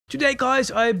Today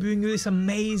guys, I bring you this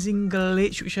amazing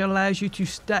glitch which allows you to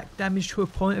stack damage to a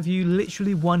point of you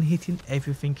literally one-hitting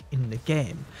everything in the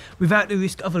game without the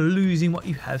risk of losing what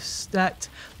you have stacked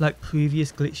like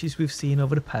previous glitches we've seen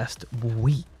over the past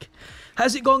week.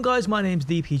 How's it going guys? My name's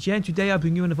DPJ and today I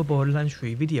bring you another Borderlands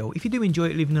 3 video. If you do enjoy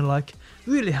it, leaving a like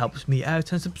really helps me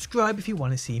out, and subscribe if you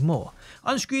want to see more.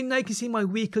 On screen now you can see my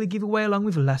weekly giveaway along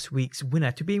with last week's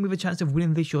winner. To be in with a chance of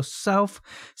winning this yourself,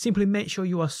 simply make sure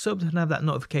you are subbed and have that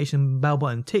notification bell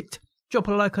button ticked. Drop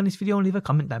a like on this video and leave a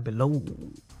comment down below.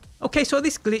 Okay, so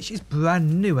this glitch is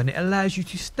brand new and it allows you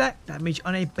to stack damage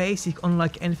on a basic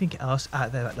unlike anything else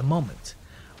out there at the moment.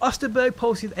 Osterberg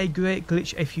posted a great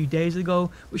glitch a few days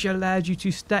ago which allowed you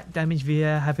to stack damage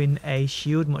via having a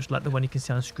shield much like the one you can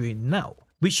see on screen now,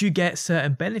 which you get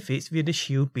certain benefits via the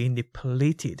shield being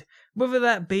depleted, whether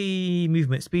that be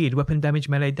movement speed, weapon damage,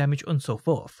 melee damage and so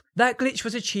forth. That glitch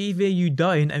was achieved via you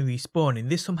dying and respawning.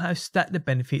 This somehow stacked the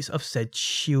benefits of said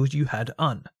shield you had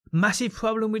on. Massive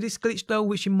problem with this glitch though,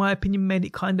 which in my opinion made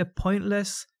it kinda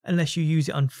pointless unless you use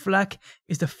it on flak,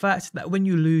 is the fact that when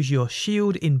you lose your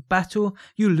shield in battle,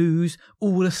 you lose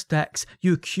all the stacks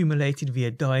you accumulated via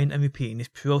dying and repeating this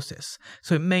process.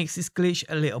 So it makes this glitch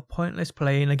a little pointless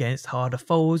playing against harder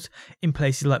foes in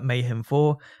places like Mayhem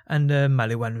 4 and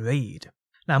Maliwan Raid.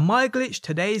 Now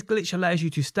today's glitch allows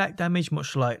you to stack damage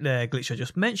much like the glitch I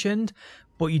just mentioned,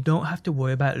 but you don't have to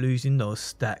worry about losing those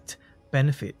stacked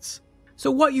benefits. So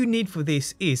what you need for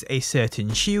this is a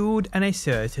certain shield and a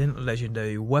certain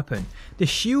legendary weapon. The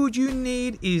shield you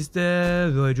need is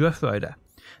the Rough Rider.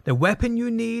 The weapon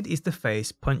you need is the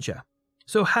Face Puncher.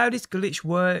 So how this glitch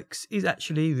works is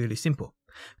actually really simple.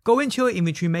 Go into your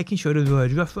inventory making sure the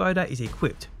Rough Rider is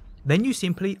equipped. Then you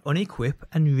simply unequip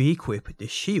and re-equip the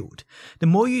shield. The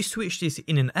more you switch this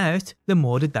in and out, the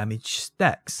more the damage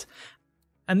stacks.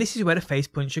 And this is where the Face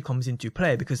Puncher comes into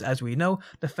play, because as we know,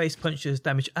 the Face Puncher's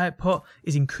damage output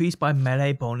is increased by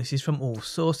melee bonuses from all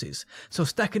sources. So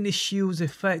stacking this shield's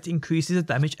effect increases the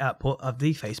damage output of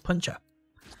the Face Puncher.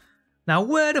 Now,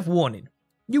 word of warning.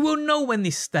 You will know when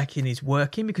this stacking is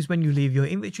working because when you leave your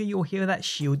inventory you'll hear that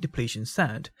shield depletion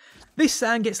sound. This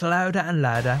sound gets louder and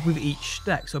louder with each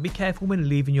stack, so be careful when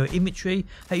leaving your inventory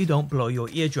that you don't blow your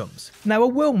eardrums. Now I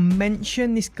will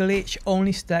mention this glitch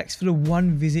only stacks for the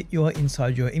one visit you're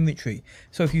inside your inventory.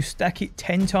 So if you stack it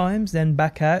 10 times then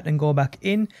back out and go back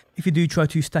in, if you do try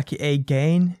to stack it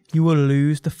again you will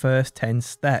lose the first 10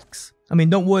 stacks. I mean,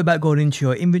 don't worry about going into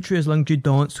your inventory as long as you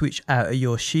don't switch out of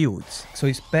your shields. So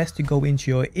it's best to go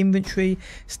into your inventory,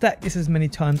 stack this as many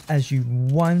times as you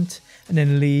want, and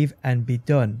then leave and be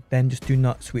done. Then just do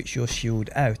not switch your shield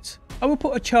out. I will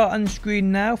put a chart on the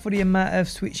screen now for the amount of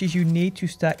switches you need to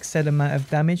stack said amount of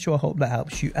damage, so I hope that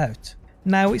helps you out.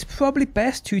 Now it's probably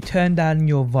best to turn down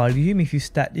your volume if you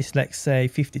stack this, let's say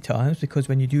 50 times, because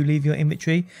when you do leave your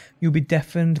inventory you'll be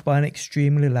deafened by an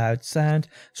extremely loud sound,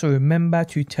 so remember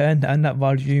to turn down that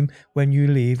volume when you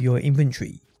leave your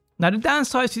inventory. Now the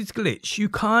downside to this glitch, you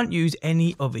can't use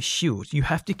any other shields. You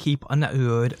have to keep on that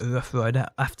Rough Rider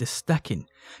after stacking.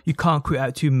 You can't quit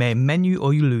out to main menu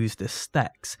or you lose the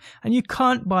stacks, and you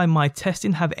can't by my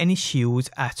testing have any shields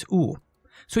at all.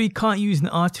 So you can't use an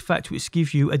artifact which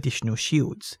gives you additional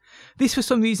shields. This for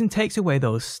some reason takes away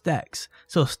those stacks,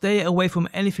 so stay away from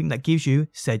anything that gives you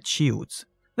said shields.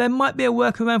 There might be a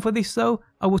workaround for this though,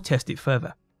 I will test it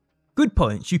further. Good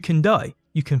points, you can die,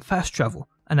 you can fast travel,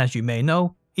 and as you may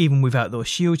know, even without those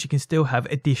shields you can still have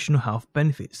additional health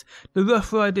benefits. The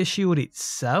Rough Rider shield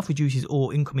itself reduces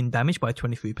all incoming damage by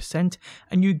 23%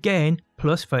 and you gain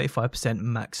plus 35%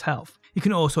 max health. You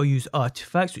can also use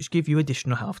artifacts which give you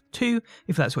additional health too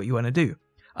if that's what you want to do.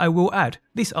 I will add,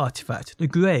 this artifact, the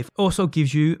Grave, also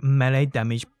gives you melee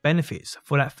damage benefits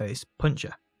for that Face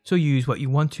Puncher, so use what you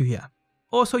want to here.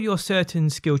 Also your certain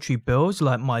skill tree builds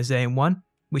like my Zane one,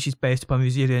 which is based upon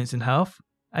resilience and health.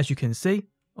 As you can see,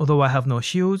 although I have no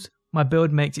shields, my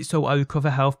build makes it so I recover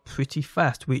health pretty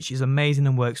fast, which is amazing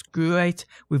and works great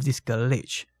with this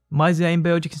glitch. My Zane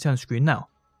build you can see on screen now.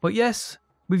 But yes,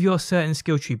 with your certain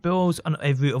skill tree builds on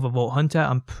every other Vault Hunter,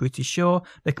 I'm pretty sure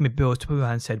they can be built up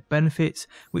around said benefits,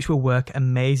 which will work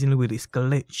amazingly with this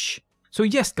glitch. So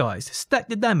yes guys, stack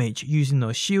the damage using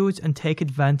those shields and take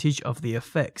advantage of the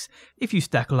effects. If you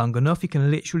stack long enough, you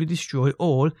can literally destroy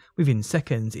all within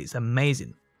seconds. It's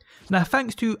amazing. Now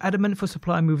thanks to Adamant for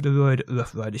supplying me with the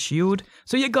Rough Rider shield.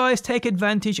 So yeah guys, take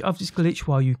advantage of this glitch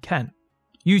while you can.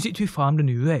 Use it to farm the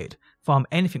new raid, farm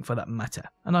anything for that matter,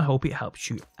 and I hope it helps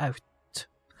you out.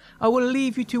 I will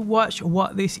leave you to watch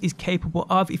what this is capable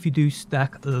of if you do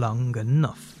stack long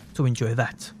enough, so enjoy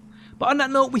that. But on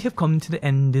that note, we have come to the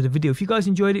end of the video. If you guys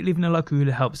enjoyed it, leaving a like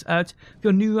really helps out. If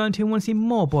you're new around here and want to see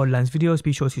more Borderlands videos,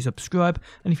 be sure to subscribe.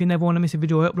 And if you never want to miss a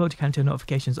video I upload, you can turn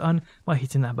notifications on by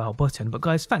hitting that bell button. But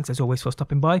guys, thanks as always for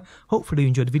stopping by. Hopefully you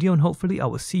enjoyed the video, and hopefully I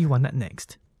will see you on that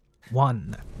next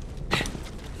one. Don't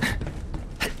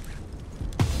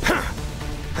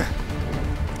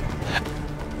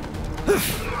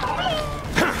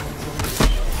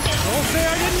say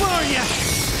I didn't warn you!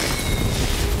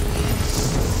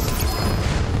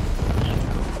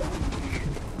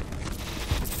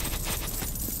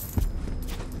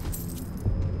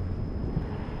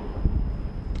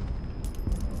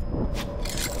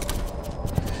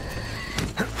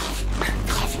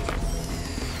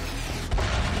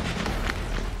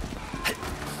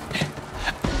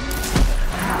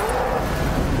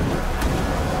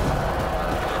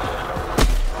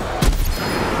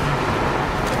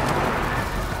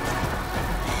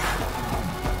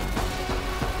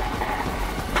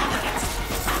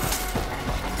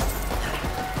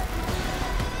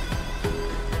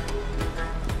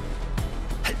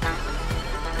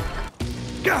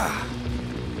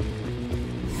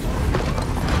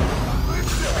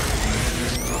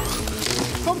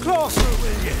 Come closer,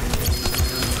 will you?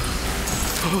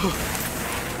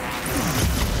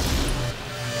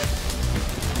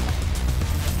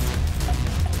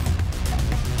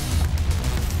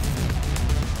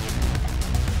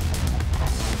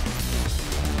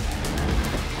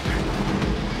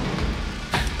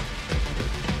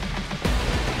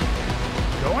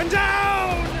 Going down!